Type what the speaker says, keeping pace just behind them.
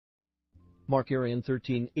Markarian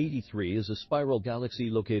 1383 is a spiral galaxy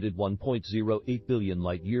located 1.08 billion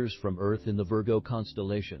light-years from Earth in the Virgo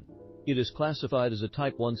constellation. It is classified as a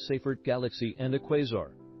Type 1 Seyfert galaxy and a quasar.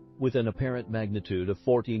 With an apparent magnitude of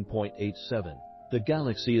 14.87, the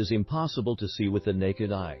galaxy is impossible to see with the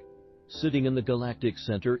naked eye. Sitting in the galactic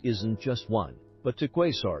center isn't just one, but two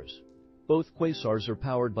quasars. Both quasars are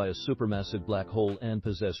powered by a supermassive black hole and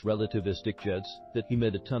possess relativistic jets that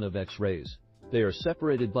emit a ton of X-rays. They are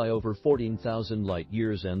separated by over 14,000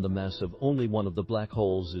 light-years, and the mass of only one of the black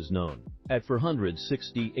holes is known, at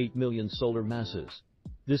 468 million solar masses.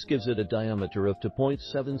 This gives it a diameter of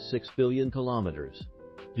 2.76 billion kilometers.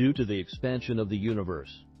 Due to the expansion of the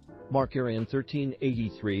universe, Markarian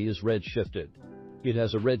 1383 is redshifted. It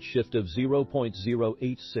has a redshift of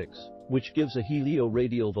 0.086, which gives a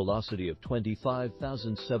helio-radial velocity of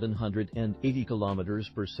 25,780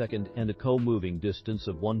 kilometers per second and a co-moving distance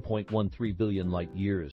of 1.13 billion light-years.